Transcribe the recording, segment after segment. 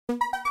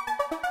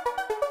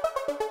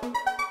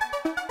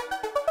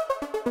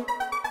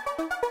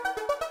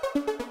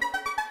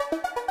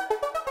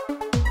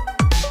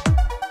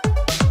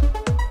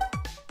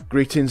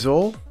Greetings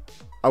all.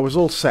 I was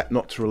all set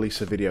not to release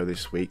a video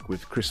this week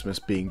with Christmas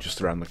being just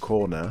around the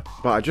corner,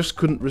 but I just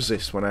couldn't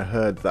resist when I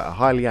heard that a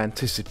highly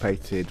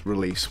anticipated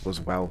release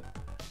was, well,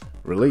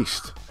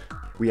 released.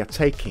 We are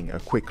taking a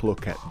quick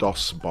look at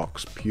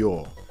DOSBox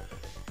Pure,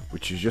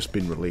 which has just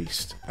been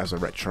released as a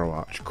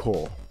RetroArch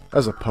core,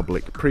 as a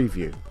public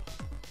preview.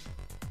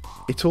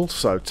 It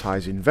also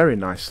ties in very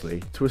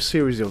nicely to a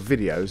series of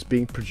videos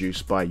being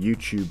produced by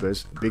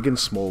YouTubers big and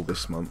small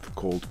this month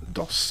called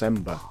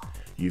DOScember.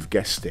 You've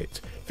guessed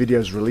it,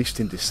 videos released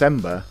in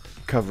December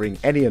covering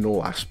any and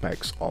all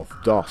aspects of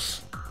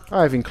DOS.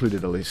 I have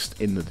included a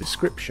list in the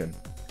description.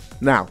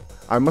 Now,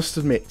 I must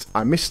admit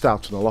I missed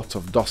out on a lot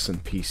of DOS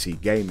and PC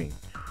gaming.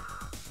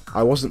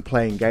 I wasn't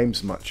playing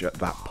games much at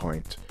that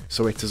point,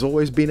 so it has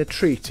always been a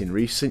treat in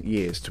recent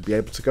years to be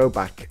able to go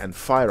back and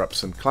fire up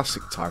some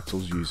classic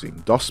titles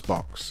using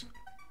DOSBox.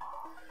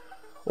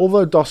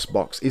 Although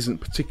DOSBox isn't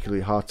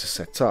particularly hard to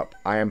set up,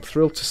 I am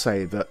thrilled to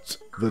say that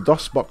the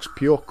DOSBox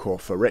Pure core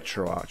for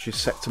RetroArch is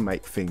set to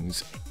make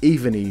things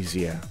even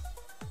easier.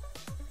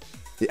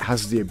 It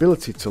has the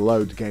ability to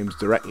load games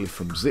directly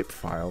from zip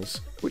files,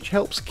 which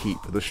helps keep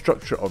the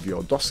structure of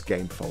your DOS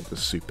game folders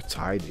super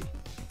tidy.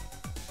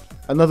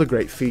 Another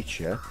great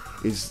feature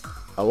is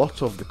a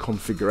lot of the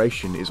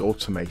configuration is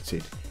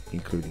automated,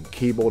 including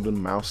keyboard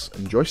and mouse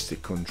and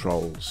joystick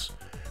controls.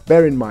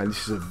 Bear in mind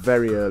this is a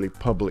very early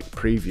public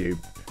preview,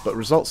 but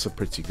results are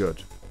pretty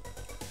good.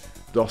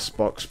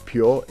 DOSBox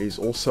Pure is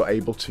also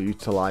able to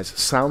utilize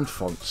sound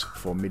fonts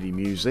for MIDI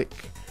music,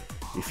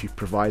 if you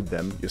provide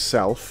them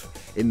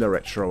yourself in the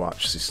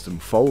RetroArch system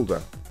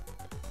folder.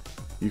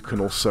 You can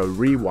also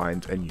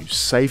rewind and use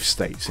save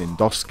states in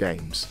DOS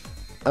games.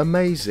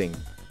 Amazing!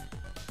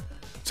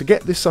 To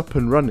get this up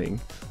and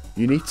running,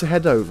 you need to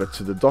head over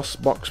to the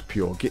DOSBox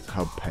Pure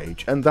GitHub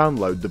page and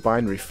download the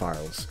binary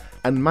files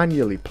and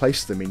manually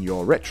place them in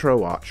your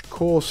RetroArch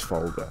cores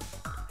folder.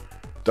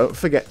 Don't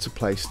forget to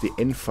place the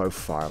info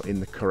file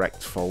in the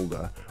correct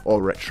folder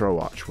or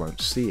RetroArch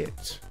won't see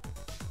it.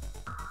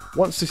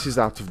 Once this is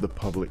out of the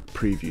public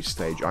preview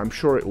stage, I'm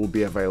sure it will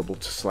be available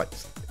to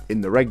select in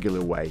the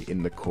regular way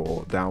in the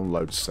core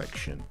download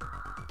section.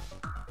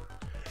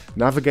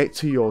 Navigate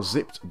to your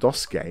zipped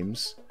DOS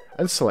games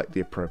and select the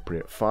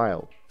appropriate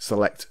file.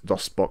 Select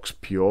DOSBox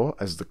Pure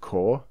as the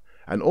core,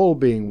 and all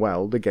being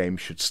well, the game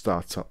should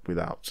start up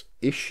without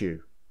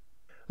issue.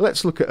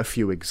 Let's look at a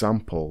few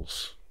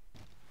examples.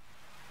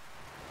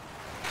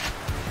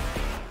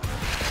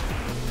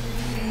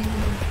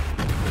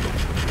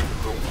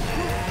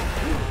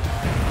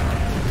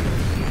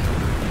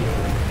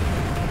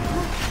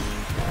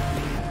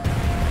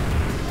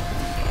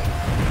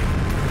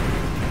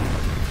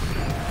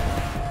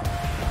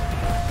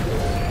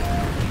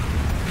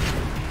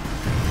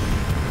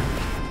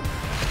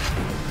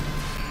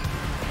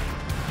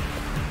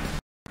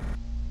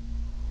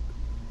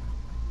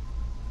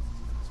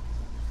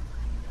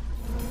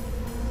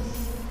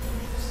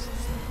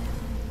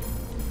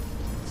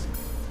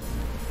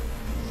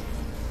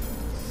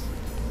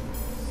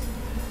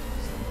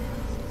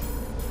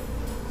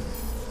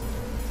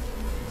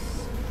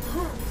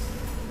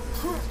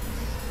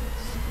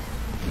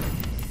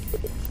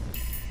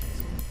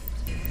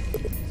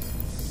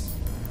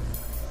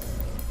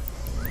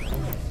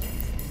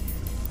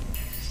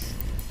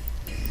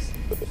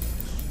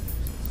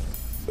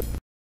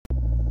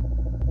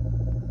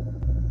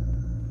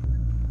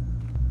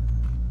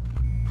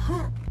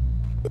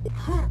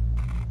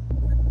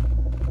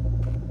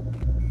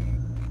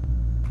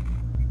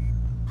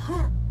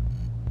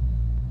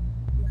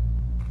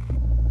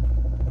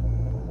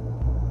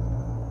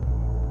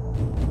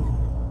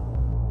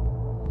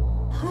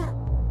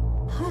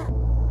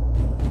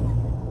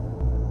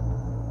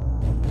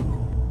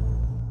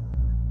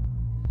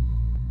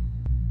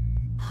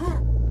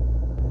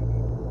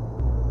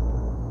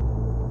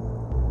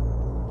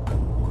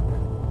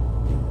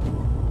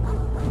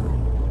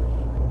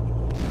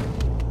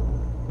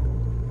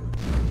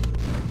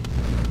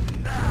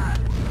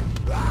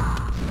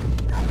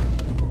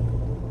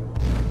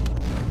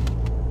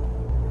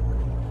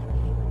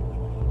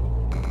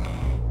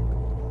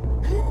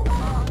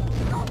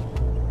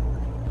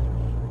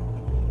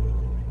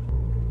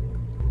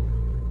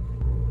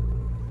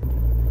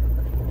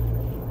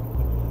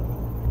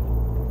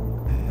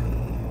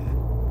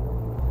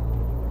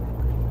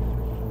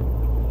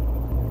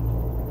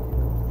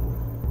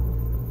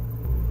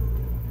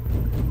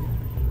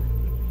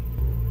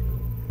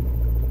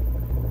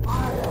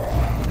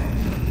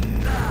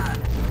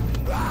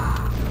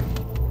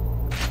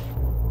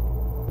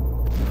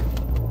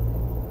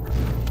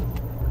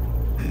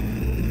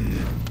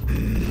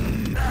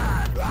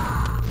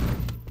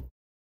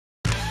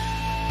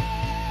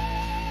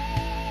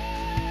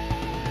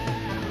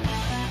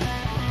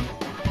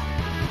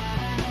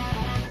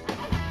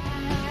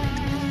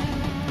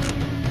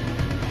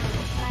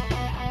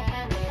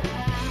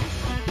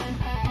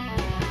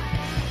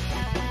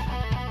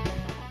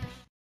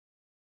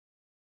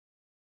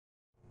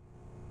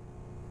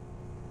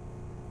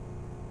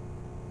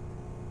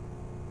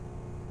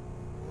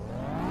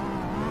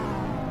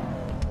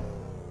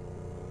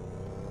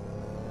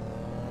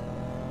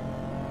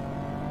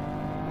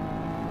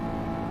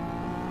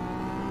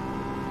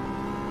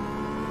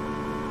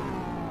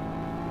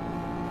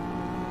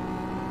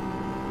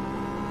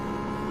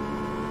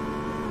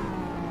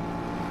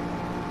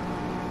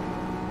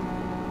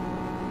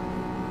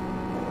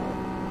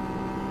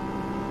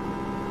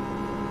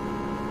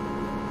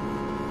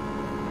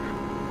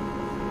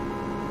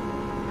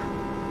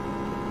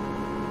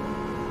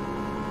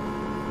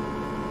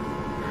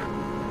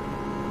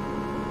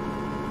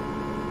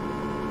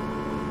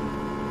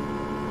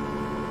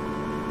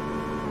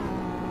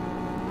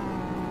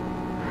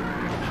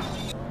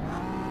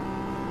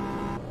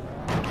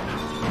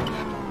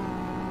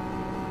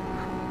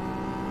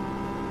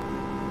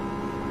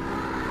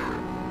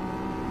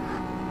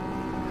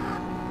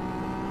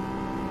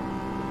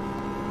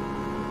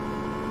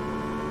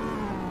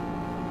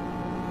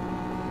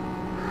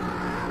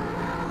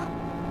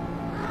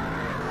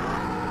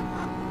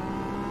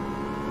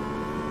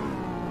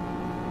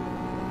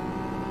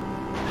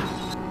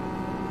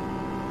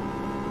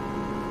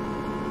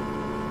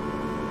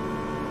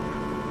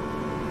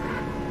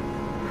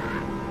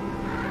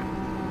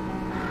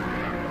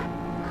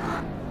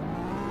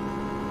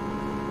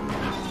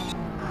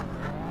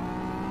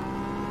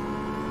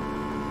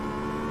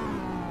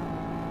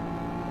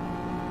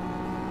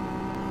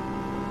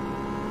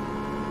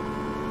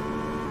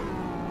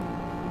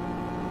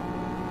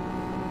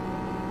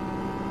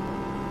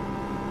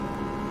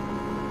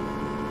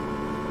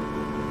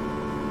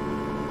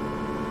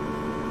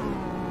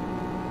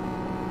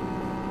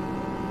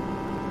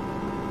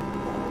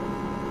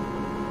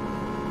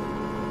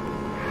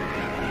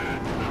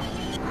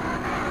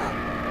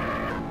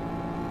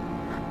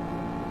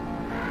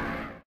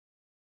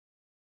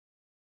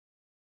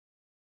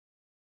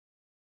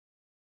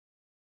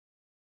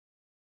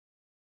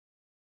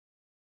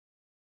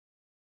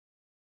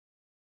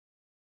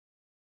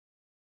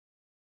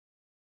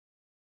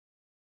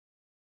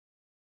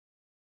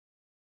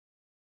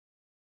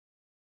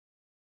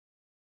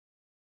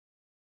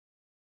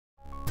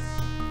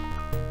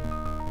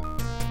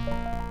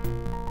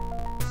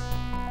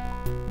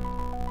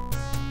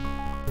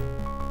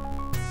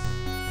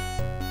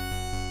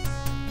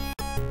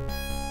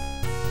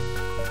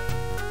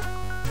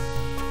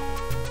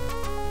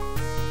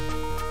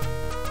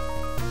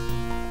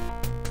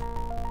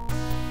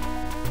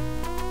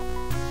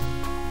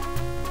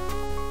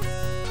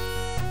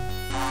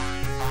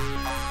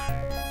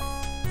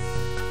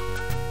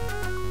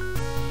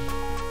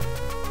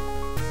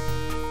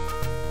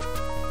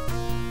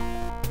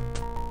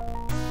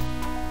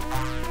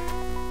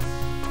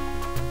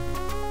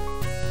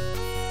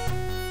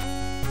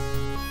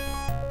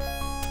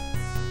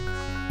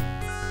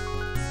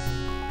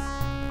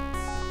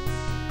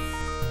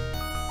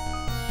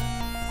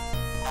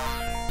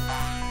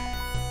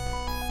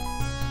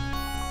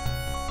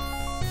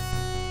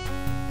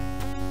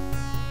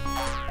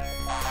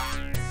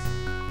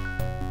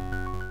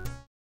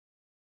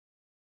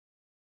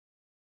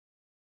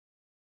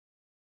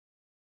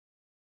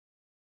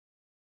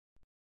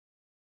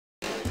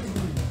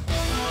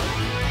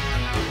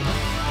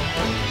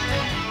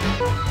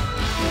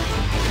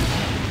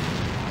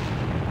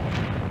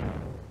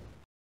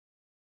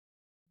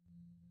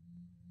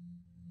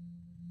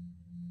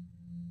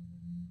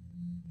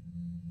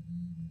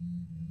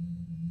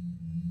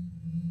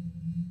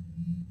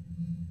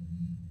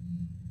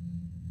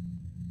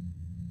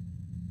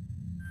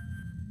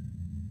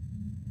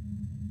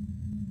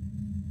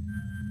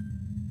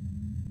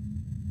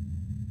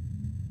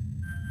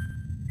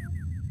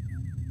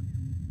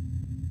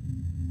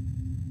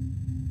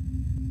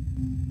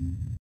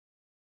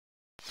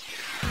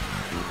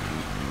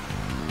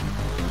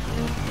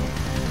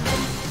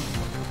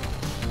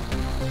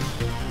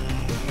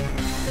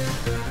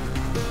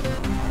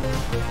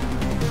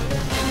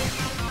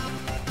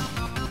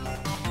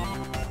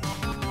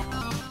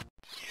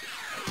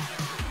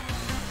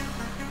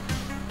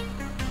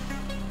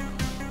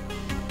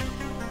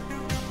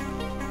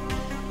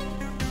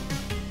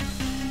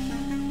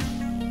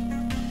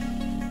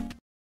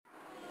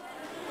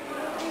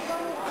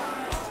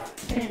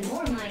 spend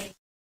more money.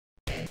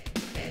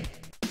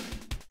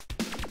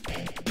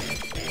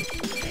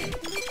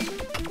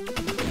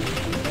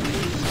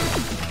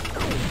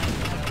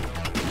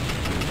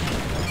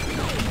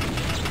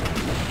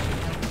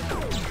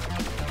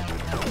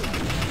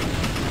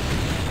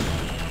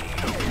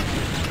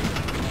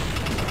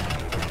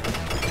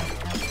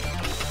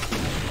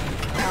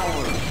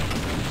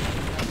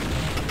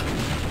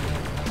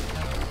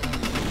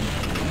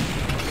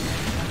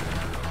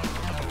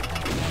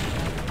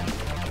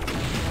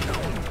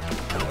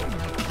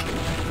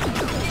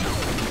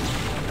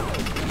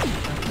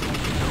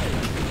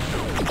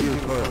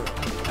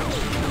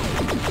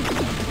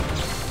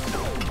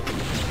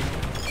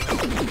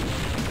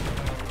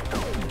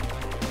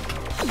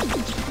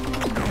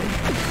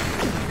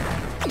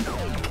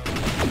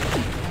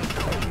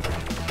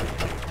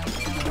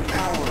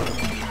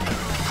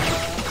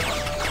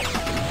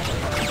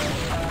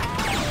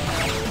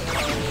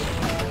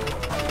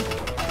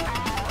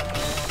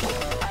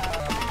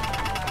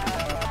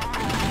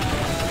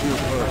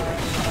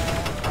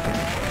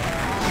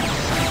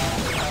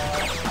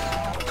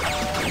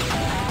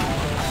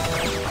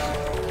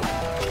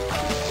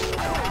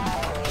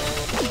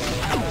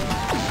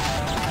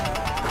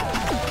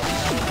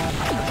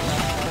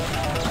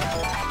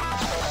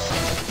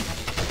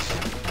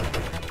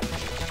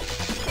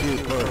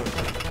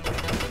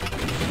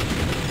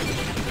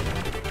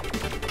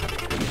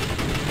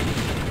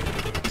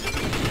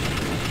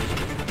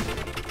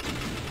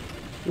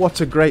 What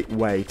a great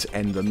way to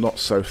end a not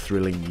so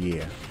thrilling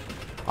year.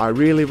 I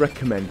really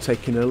recommend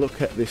taking a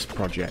look at this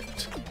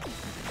project.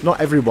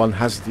 Not everyone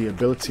has the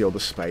ability or the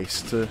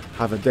space to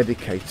have a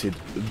dedicated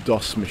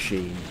DOS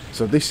machine,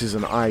 so this is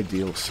an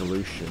ideal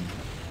solution.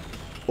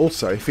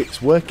 Also, if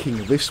it's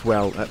working this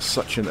well at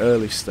such an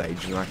early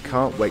stage, then I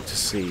can't wait to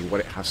see what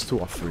it has to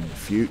offer in the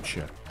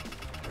future.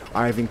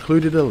 I have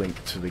included a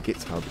link to the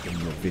GitHub in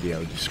the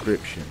video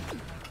description.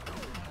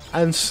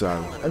 And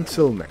so,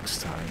 until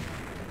next time,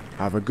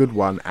 have a good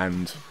one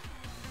and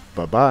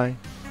bye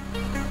bye.